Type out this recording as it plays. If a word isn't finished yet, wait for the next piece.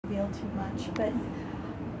too much, but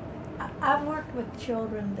I've worked with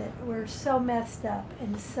children that were so messed up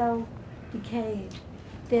and so decayed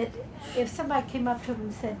that if somebody came up to them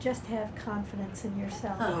and said, just have confidence in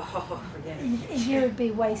yourself, you would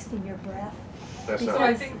be wasting your breath. That's Because- not,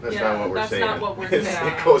 I think- that's yeah, not what we're that's saying. not what we're It's- saying.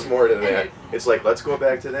 It goes more to And that. It's like, let's go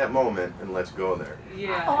back to that moment and let's go there.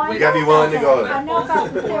 Yeah. Oh, I You gotta know be willing about to go that. there. I know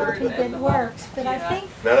about the Full support therapy and that the- works, but I yeah.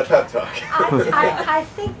 think Not a pep talk. I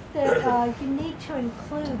think that you need to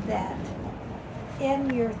include that in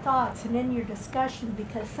your thoughts and in your discussion,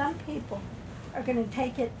 because some people are going to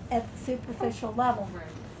take it at the superficial level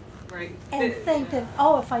Right. and think that,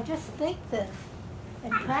 oh, if I just think this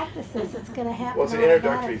and practice this, it's going to happen. Well, it's an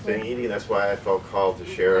introductory automatically. thing, Edie. That's why I felt called to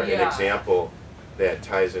share an Yeah. example that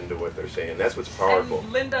ties into what they're saying. That's what's powerful.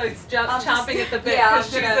 And Linda is I'm chomping just- at the bit yeah,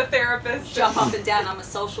 because I'm she's gonna a therapist. Jump up and down. I'm a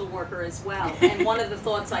social worker as well. And one of the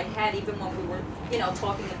thoughts I had, even when we were,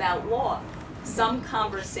 talking about law, some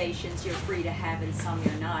conversations you're free to have and some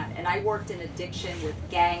you're not. And I worked in addiction with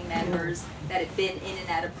gang members that had been in and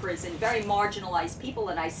out of prison, very marginalized people,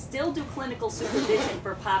 and I still do clinical supervision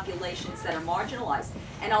for populations that are marginalized.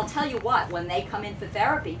 And I'll tell you what, when they come in for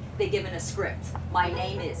therapy, they're given a script. My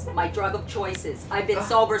name is, my drug of choice is, I've been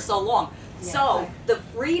sober so long. So the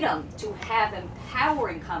freedom to have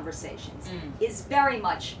empowering conversations is very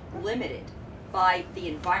much limited by the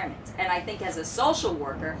environment. And I think as a social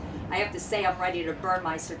worker, I have to say I'm ready to burn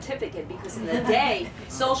my certificate, because in the day,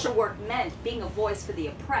 social work meant being a voice for the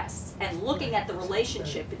oppressed and looking at the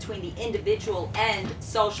relationship between the individual and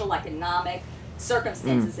social, economic,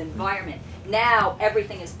 circumstances, environment. Now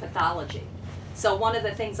everything is pathology. So one of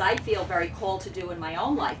the things I feel very called to do in my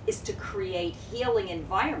own life is to create healing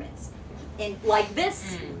environments in like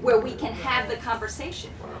this, where we can have the conversation,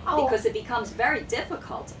 because it becomes very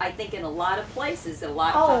difficult, I think, in a lot of places, a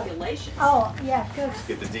lot of populations. Oh, yeah, because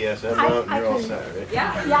Get the DSM out and you're all set, right?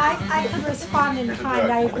 Yeah, I can respond in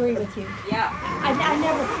kind. I agree with you. yeah. I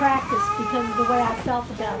never practiced because of the way I felt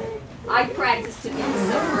about it. I practice to be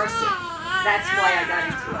subversive. That's why I got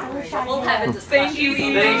into it. But we'll have a discussion. Thank you,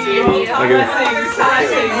 Edie. Thank you. We'll talk Thank you. blessings.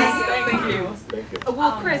 Blessings. Thank you. Thank you.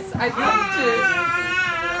 Well, Chris, I'd love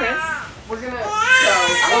to. Chris? We're gonna go in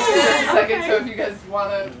just a second, so if you guys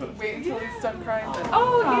wanna wait until he's done crying, then.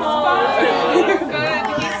 Oh, he's fine.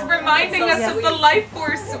 Good. He's reminding us of the life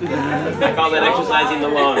force. I call that exercising the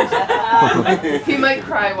lungs. He might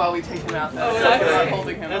cry while we take him out, though. Oh, so that's we're not okay.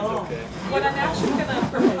 holding him. That's okay. What I'm actually going to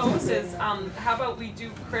propose is, how about we do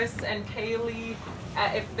Chris and Kaylee,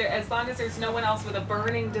 as long as there's no one else with a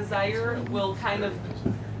burning desire, we'll kind of,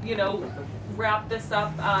 wrap this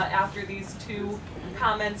up after these two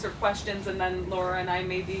comments or questions, and then Laura and I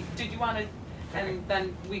maybe, did you want to, and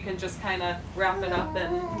then we can just kind of wrap it up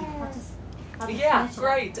and, yeah,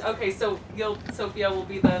 great. Okay, so Sophia will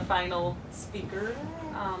be the final speaker.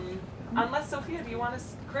 Unless Sophia,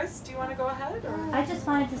 Chris, do you want to go ahead? Or? I just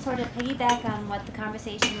wanted to sort of piggyback on what the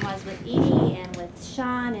conversation was with Edie and with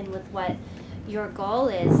Sean, and with what your goal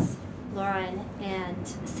is, Lauren and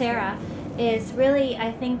Sarah, is really,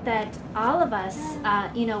 I think that all of us,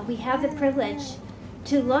 we have the privilege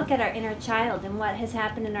to look at our inner child and what has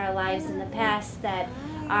happened in our lives in the past that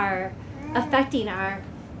are affecting our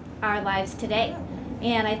lives today.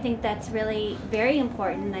 And I think that's really very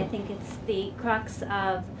important. I think it's the crux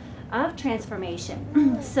of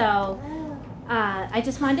transformation. So I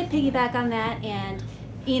just wanted to piggyback on that, and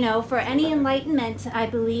for any enlightenment, I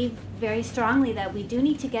believe very strongly that we do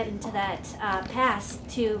need to get into that past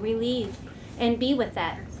to relieve and be with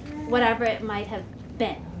that, whatever it might have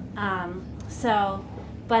been.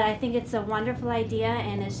 But I think it's a wonderful idea,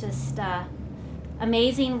 and it's just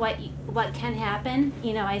amazing what can happen.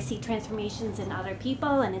 I see transformations in other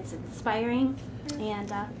people, and it's inspiring, and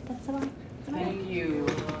that's all. Thank you.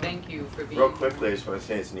 Thank you for being Real quickly, I just want to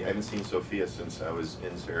say it's neat. I haven't seen Sophia since I was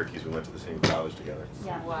in Syracuse. We went to the same college together.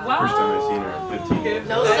 Yeah. Wow. First time I've seen her in 15 years.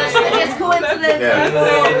 No such thing as coincidence.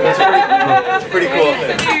 Yeah. It's a pretty cool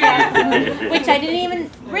thing. Which I didn't even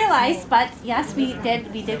realize, but yes, we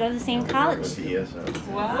did go to the same college. Went to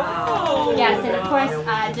ESO. Wow. Yes, and of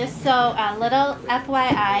course, just so a little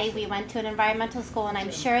FYI, we went to an environmental school, and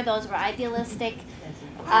I'm sure those were idealistic.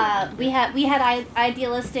 We had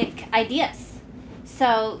idealistic ideas.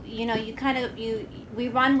 So we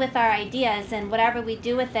run with our ideas, and whatever we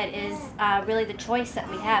do with it is really the choice that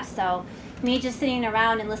we have. So me just sitting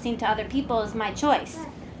around and listening to other people is my choice.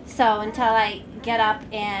 So until I get up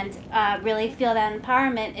and really feel that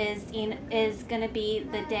empowerment is going to be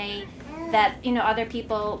the day that other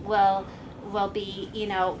people will be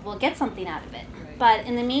will get something out of it. But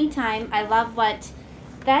in the meantime, I love what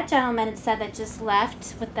that gentleman said that just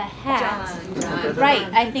left with the hat. John. Right.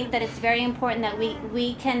 I think that it's very important that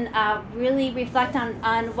we can really reflect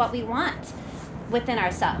on what we want within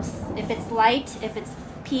ourselves. If it's light, if it's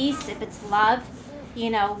peace, if it's love, you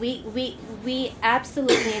know, we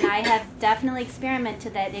absolutely, and I have definitely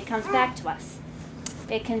experimented that it comes back to us.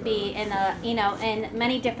 It can be in a, you know, in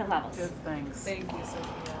many different levels. Good things. Thank you,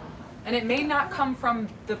 Sophia. And it may not come from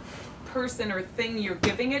the person or thing you're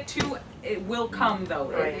giving it to. It will come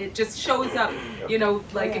though. Right. It just shows up, you know,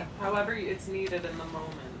 like however it's needed in the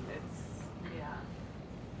moment. It's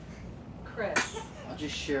Chris. I'll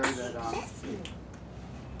just share that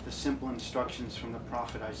the simple instructions from the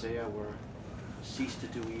prophet Isaiah were cease to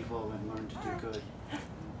do evil and learn to do good.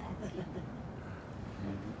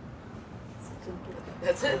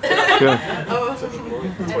 That's it. It's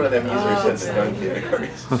one of them easier said than done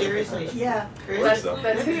categories. Seriously. Yeah. Chris, That's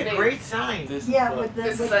that's his a name. great sign. Yeah, with the,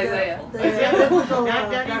 This with is Isaiah. the Yeah, biblical not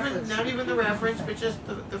reference. even the reference, but just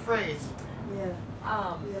the phrase. Yeah,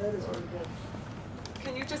 yeah, that is really good.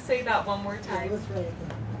 Can you just say that one more Yeah, time? let's write it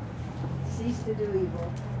down. Cease to do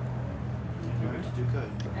evil. Learn to do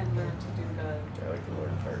good. And learn to do good. I like the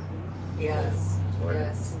Lord part. Yes. Lord.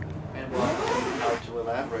 Yes. And now to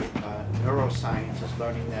elaborate, neuroscience is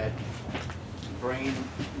learning that brain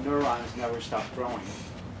neurons never stop growing.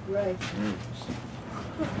 Right.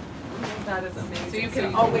 That is amazing. So you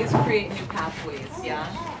can always create new pathways, yeah?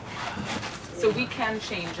 So we can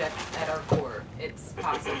change it at our core. It's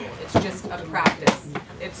possible. It's just a practice.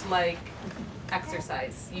 It's like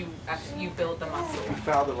exercise. You build the muscle. If you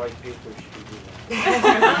file the right papers, you can do that.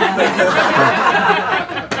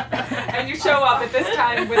 And you show up at this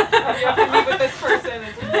time with, you have to meet with this person.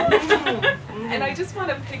 And I just want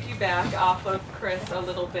to piggyback off of Chris a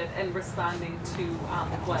little bit and responding to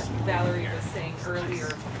what Valerie was saying earlier.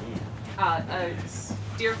 A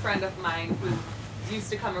dear friend of mine who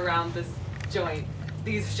used to come around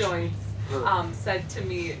these joints, said to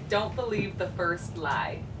me, "Don't believe the first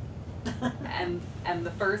lie." and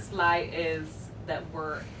the first lie is that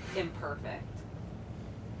we're imperfect.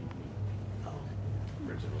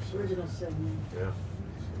 Original sin. Yeah.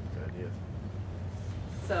 Good idea.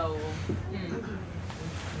 So,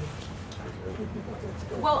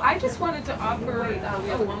 well, I just wanted to offer, we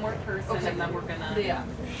have one more person and then we're gonna. Yeah.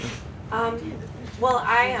 Well,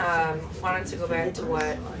 I wanted to go back to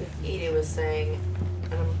what Edie was saying,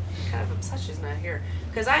 and I'm kind of upset she's not here,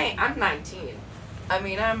 because I'm 19. I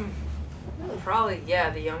mean, I'm probably,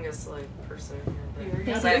 the youngest, like, person here.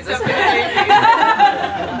 Besides this guy.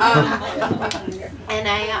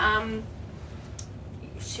 And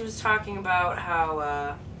she was talking about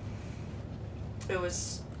how it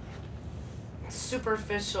was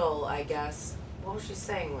superficial, I guess. What was she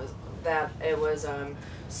saying was that it was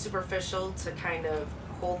superficial to kind of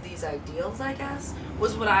hold these ideals, I guess,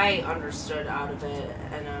 was what I understood out of it.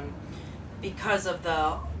 And because of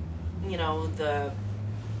the, you know, the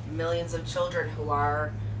millions of children who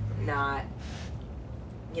are not,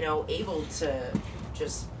 you know, able to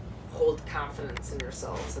just hold confidence in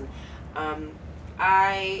yourselves. And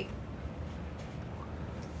alright,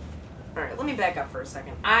 let me back up for a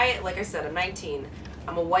second. Like I said, I'm 19.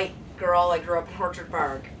 I'm a white girl. I grew up in Orchard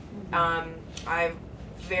Park. I'm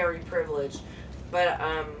very privileged. But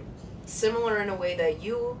similar in a way that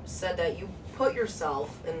you said that you put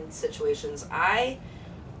yourself in situations, I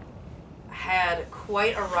had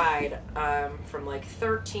quite a ride from like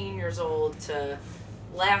 13 years old to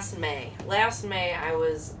last May. Last May, I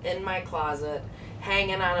was in my closet,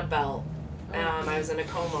 hanging on a belt. I was in a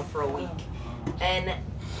coma for a week. And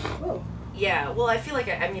yeah, well, I feel like,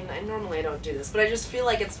 I mean, normally I don't do this, but I just feel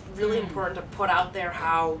like it's really important to put out there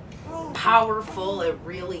how powerful it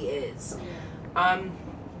really is.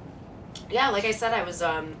 Yeah, like I said, I was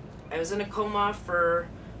in a coma for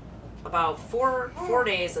about four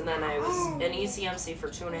days, and then I was in ECMC for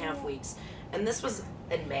 2.5 weeks. And this was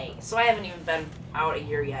in May, so I haven't even been out a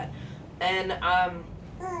year yet. And I've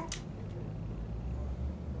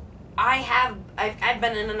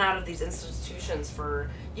been in and out of these institutions for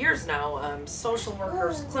years now. Social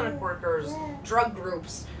workers, clinic workers, drug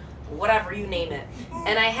groups, whatever, you name it.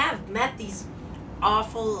 And I have met these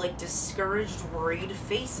awful, like, discouraged, worried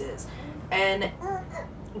faces. And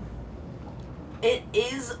it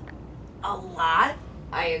is a lot,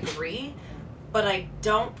 I agree, but I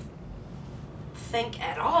don't think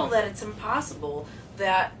at all that it's impossible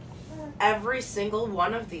that every single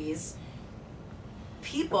one of these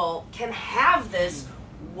people can have this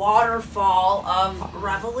waterfall of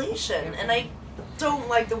revelation. And I don't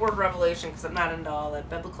like the word revelation because I'm not into all that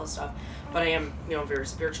biblical stuff, but I am, very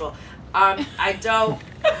spiritual. I don't,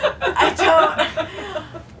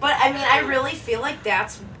 but I mean, I really feel like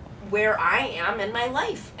that's where I am in my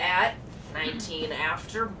life at 19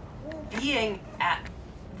 after being at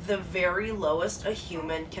the very lowest a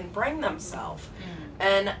human can bring themselves.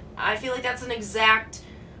 And I feel like that's an exact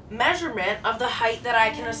measurement of the height that I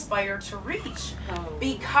can aspire to reach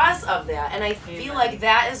because of that. And I feel like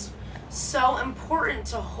that is so important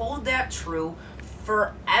to hold that true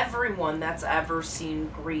for everyone that's ever seen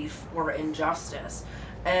grief or injustice.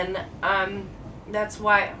 And that's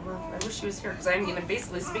why I wish she was here, because I'm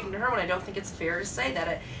basically speaking to her when I don't think it's fair to say that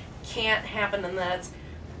it can't happen and that it's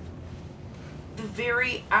the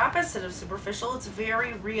very opposite of superficial. It's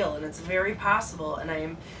very real and it's very possible, and I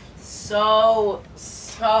am so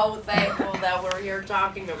thankful that we're here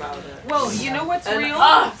talking about it. Well, you know what's real?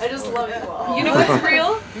 I just love you all. You know what's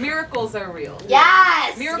real? Miracles are real.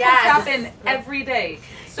 Yes! Miracles happen every day.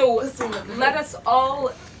 So let us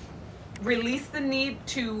all release the need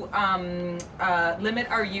to limit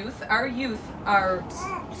our youth. Our youth are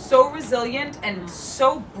so resilient and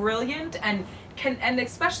so brilliant, and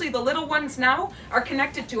especially the little ones now are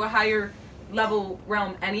connected to a higher level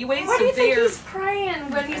realm anyway. Why so do you think they're, he's crying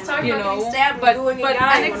when he's talking you about know, getting stabbed but and gooing a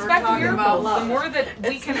guy and when we're expect talking about miracles. love? The more that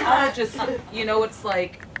we can all just, it's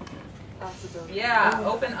like,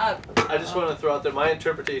 open up. I just want to throw out there my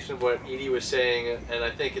interpretation of what Edie was saying, and I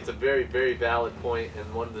think it's a very, very valid point,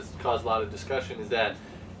 and one that's caused a lot of discussion, is that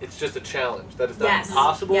it's just a challenge. That it's not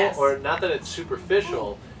impossible, or not that it's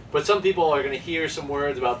superficial, but some people are going to hear some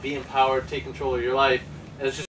words about be empowered, take control of your life, and it's just